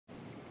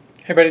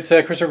Hey everybody, it's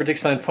Chris over at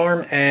Dixieline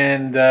Farm,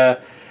 and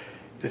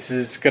this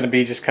is going to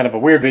be just kind of a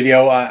weird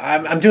video.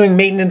 I'm doing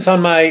maintenance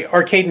on my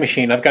arcade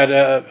machine. I've got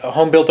a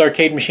home-built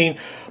arcade machine.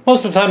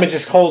 Most of the time it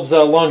just holds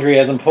laundry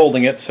as I'm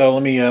folding it, so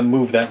let me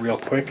move that real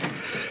quick.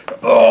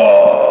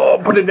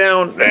 Oh, put it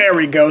down. There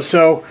we go.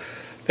 So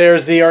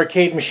there's the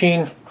arcade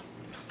machine,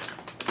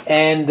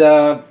 and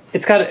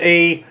it's got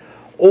a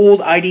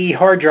old IDE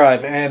hard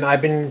drive, and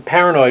I've been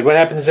paranoid. What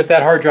happens if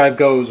that hard drive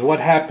goes? What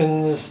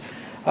happens?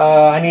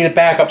 I need a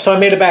backup. So I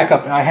made a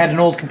backup. I had an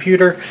old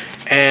computer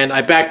and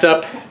I backed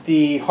up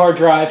the hard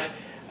drive.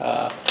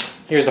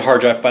 Here's the hard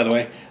drive, by the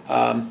way.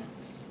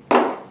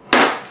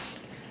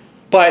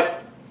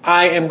 But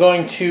I am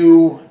going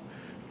to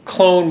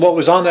clone what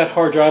was on that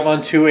hard drive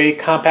onto a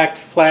compact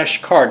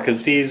flash card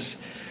because these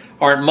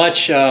aren't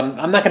much.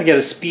 I'm not going to get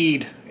a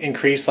speed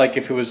increase like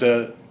if it was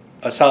a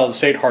solid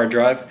state hard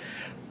drive,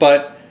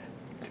 but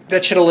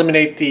that should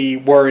eliminate the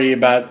worry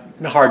about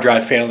the hard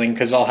drive failing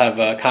because I'll have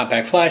a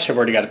compact flash. I've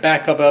already got a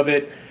backup of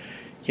it.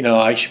 You know,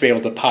 I should be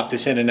able to pop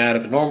this in and out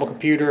of a normal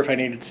computer if I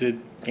needed to,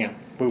 you know,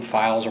 move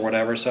files or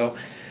whatever. So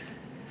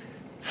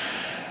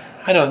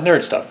I know,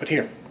 nerd stuff, but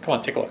here, come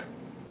on, take a look.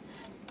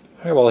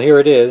 All right, well, here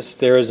it is.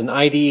 There is an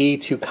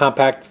IDE to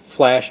compact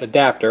flash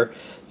adapter.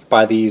 You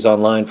buy these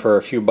online for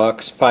a few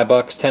bucks, $5,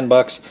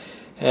 $10.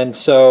 And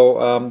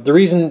so the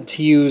reason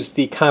to use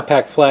the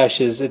compact flash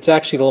is it's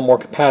actually a little more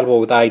compatible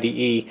with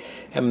IDE,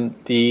 and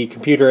the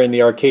computer in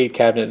the arcade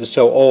cabinet is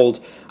so old,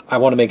 I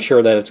want to make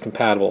sure that it's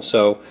compatible.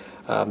 So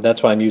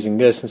that's why I'm using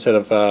this instead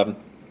of a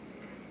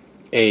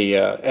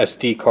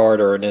SD card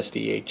or an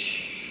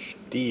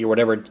SDHD or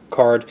whatever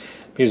card.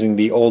 I'm using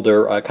the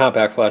older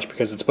compact flash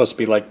because it's supposed to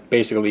be like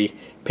basically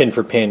pin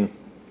for pin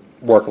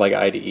work like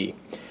IDE.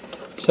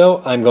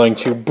 So I'm going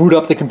to boot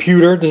up the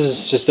computer.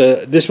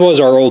 This was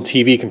our old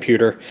TV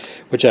computer,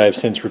 which I have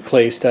since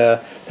replaced.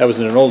 That was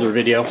in an older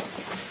video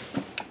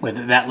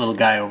with that little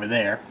guy over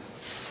there.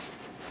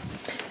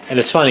 And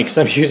it's funny because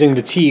I'm using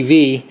the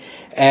TV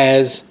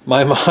as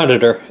my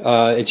monitor.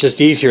 It's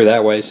just easier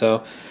that way.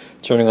 So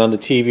turning on the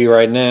TV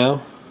right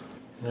now.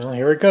 Well,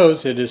 here it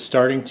goes. It is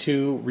starting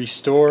to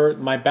restore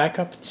my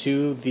backup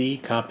to the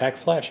compact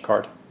flash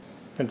card.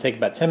 It's going to take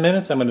about 10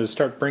 minutes. I'm going to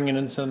start bringing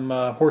in some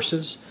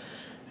horses.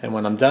 And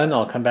when I'm done,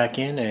 I'll come back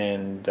in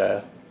and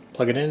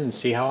plug it in and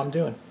see how I'm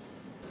doing.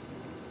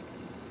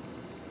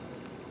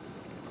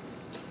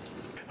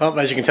 Well,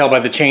 as you can tell by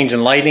the change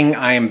in lighting,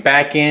 I am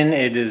back in.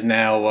 It is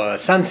now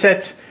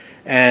sunset,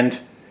 and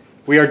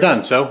we are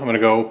done. So I'm going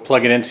to go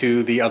plug it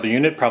into the other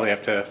unit. Probably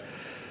have to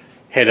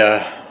hit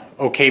a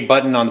OK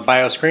button on the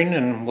BIOS screen,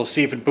 and we'll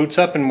see if it boots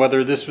up and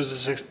whether this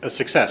was a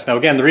success. Now,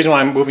 again, the reason why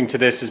I'm moving to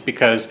this is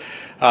because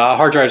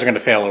hard drives are going to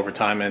fail over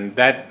time, and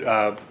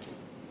that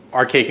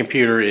arcade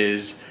computer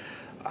is,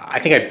 I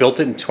think I built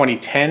it in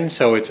 2010,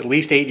 so it's at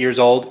least 8 years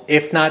old,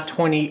 if not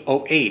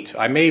 2008.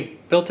 I may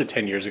have built it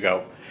 10 years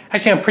ago.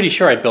 Actually, I'm pretty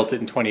sure I built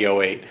it in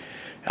 2008.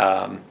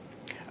 Matter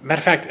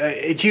of fact,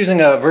 it's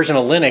using a version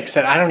of Linux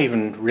that I don't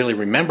even really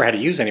remember how to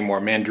use anymore,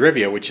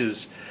 Mandrivia, which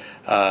is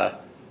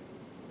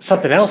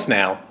something else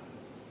now.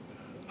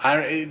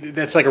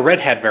 That's like a Red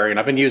Hat variant.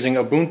 I've been using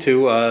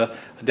Ubuntu,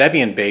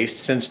 Debian-based,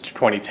 since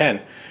 2010.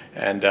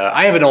 And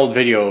I have an old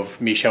video of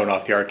me showing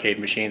off the arcade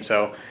machine,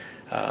 so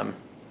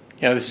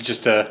you know, this is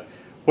just a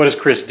what does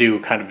Chris do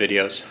kind of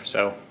videos.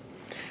 So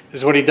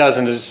this is what he does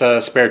in his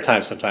spare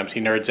time sometimes. He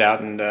nerds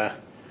out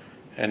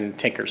and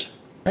tinkers. All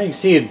right, you can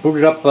see it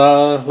booted up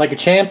like a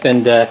champ,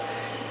 and you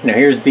know,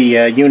 here's the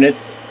unit.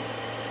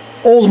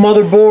 Old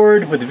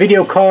motherboard with a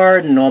video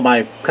card and all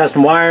my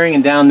custom wiring,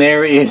 and down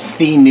there is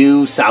the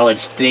new solid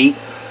state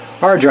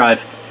hard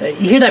drive. You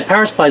hear that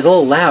power supply is a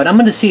little loud. I'm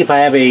going to see if I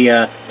have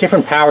a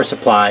different power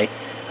supply.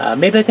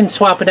 Maybe I can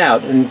swap it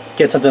out and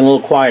get something a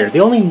little quieter. The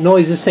only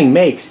noise this thing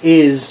makes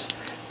is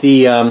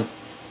the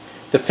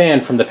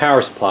fan from the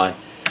power supply.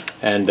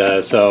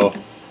 And so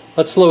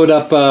let's load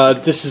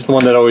up. This is the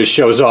one that always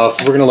shows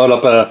off. We're going to load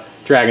up a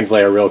Dragon's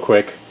Lair real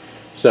quick.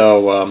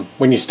 So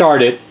when you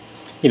start it,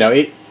 you know,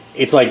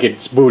 it's like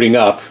it's booting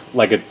up,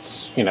 like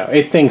it's, you know,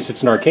 it thinks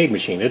it's an arcade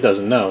machine. It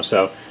doesn't know.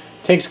 So it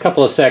takes a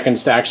couple of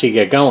seconds to actually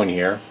get going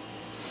here.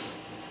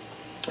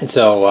 And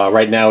so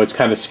right now it's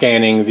kind of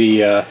scanning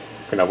the,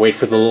 gonna wait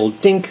for the little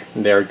dink,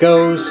 and there it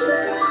goes.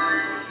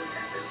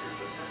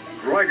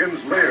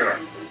 Dragon's Lair,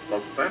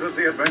 the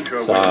fantasy adventure.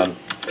 So I'm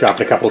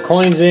dropping a couple of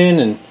coins in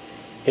and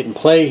hitting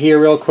play here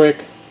real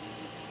quick.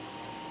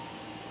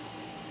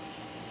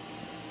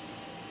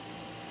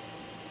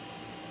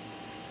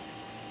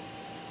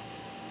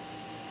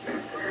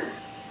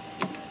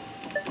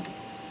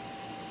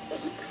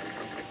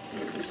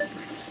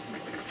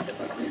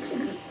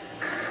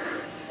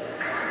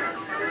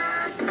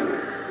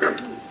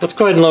 Let's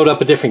go ahead and load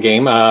up a different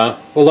game. We'll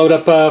load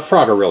up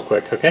Frogger real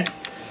quick, okay?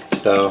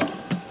 So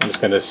I'm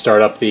just going to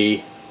start up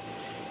the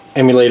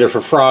emulator for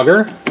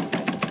Frogger.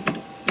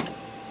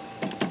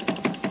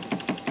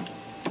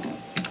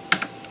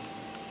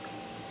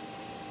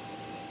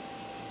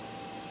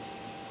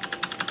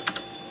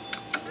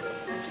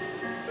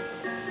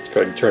 Let's go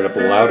ahead and turn it up a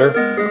little louder.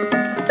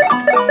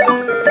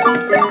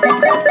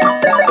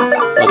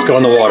 go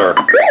in the water.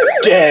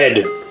 Dead!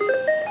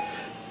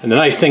 And the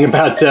nice thing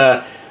about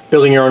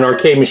building your own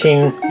arcade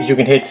machine is you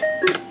can hit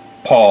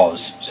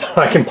pause. So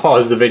I can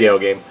pause the video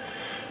game.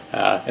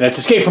 And that's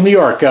Escape from New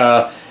York.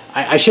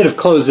 I should have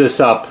closed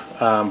this up,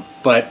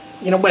 but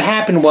you know what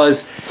happened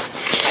was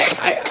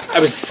I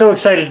was so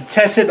excited to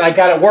test it and I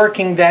got it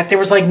working that there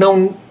was like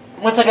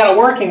once I got it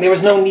working, there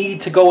was no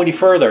need to go any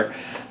further.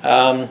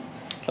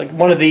 Like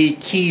one of the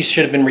keys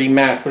should have been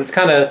remapped, but it's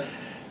kind of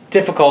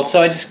difficult,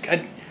 so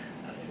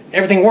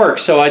everything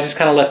works, so I just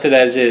kind of left it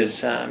as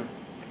is.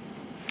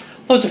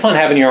 Loads of fun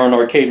having your own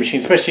arcade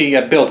machine, especially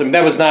built. I mean,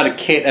 that was not a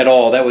kit at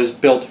all. That was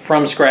built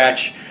from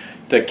scratch.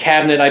 The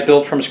cabinet I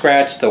built from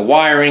scratch. The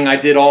wiring I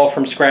did all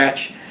from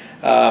scratch.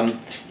 You know,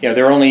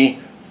 they're only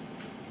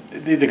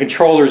the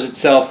controllers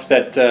itself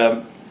that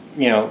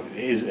you know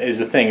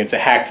is a thing. It's a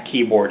hacked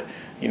keyboard.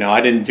 You know,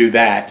 I didn't do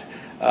that,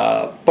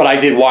 but I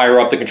did wire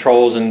up the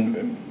controls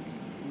and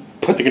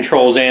put the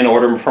controls in,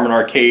 order them from an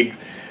arcade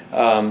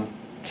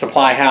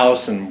supply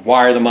house and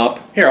wire them up.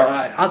 Here,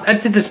 I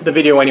did this in the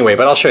video anyway,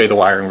 but I'll show you the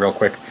wiring real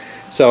quick.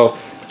 So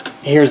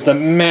here's the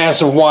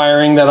massive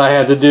wiring that I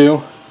had to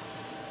do,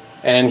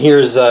 and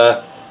here's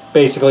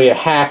basically a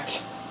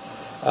hacked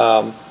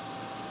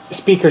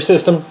speaker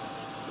system,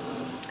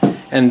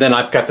 and then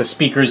I've got the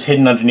speakers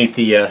hidden underneath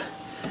the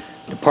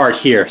part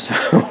here,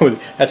 so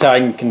that's how I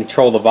can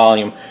control the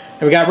volume.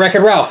 And we got Wreck-It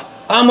Ralph,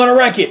 I'm gonna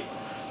wreck it,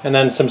 and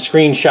then some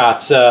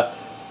screenshots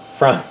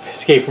from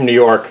Escape from New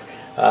York.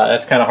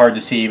 That's kind of hard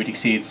to see, but you can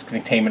see it's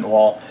containment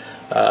wall.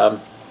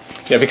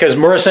 Yeah, because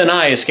Marissa and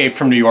I escaped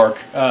from New York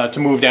to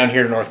move down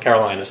here to North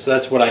Carolina, so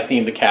that's what I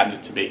themed the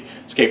cabinet to be,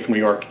 Escape from New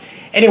York.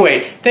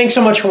 Anyway, thanks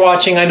so much for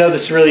watching. I know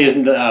this really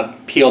isn't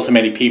appeal to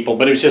many people,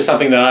 but it was just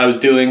something that I was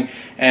doing,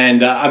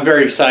 and I'm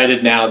very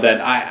excited now that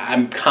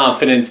I'm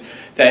confident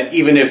that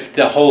even if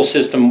the whole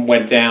system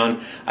went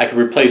down, I could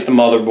replace the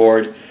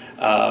motherboard.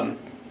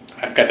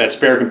 I've got that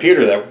spare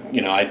computer that,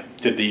 you know, I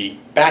did the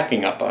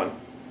backing up on.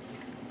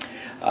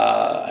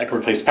 I can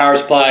replace the power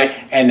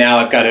supply, and now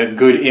I've got a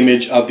good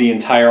image of the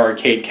entire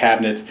arcade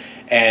cabinet,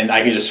 and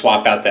I can just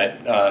swap out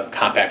that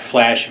compact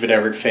flash if it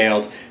ever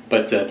failed.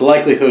 But the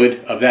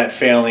likelihood of that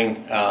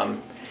failing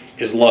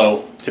is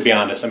low, to be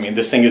honest. I mean,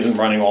 this thing isn't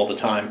running all the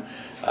time.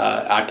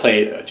 I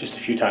play it just a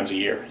few times a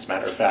year, as a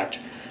matter of fact.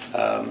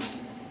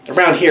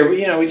 Around here,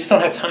 you know, we just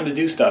don't have time to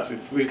do stuff.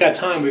 If we've got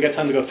time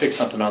to go fix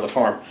something on the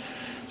farm.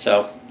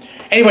 So,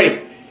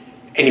 anyway,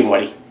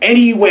 everybody,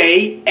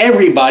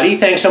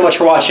 thanks so much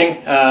for watching.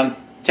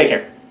 Take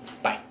care.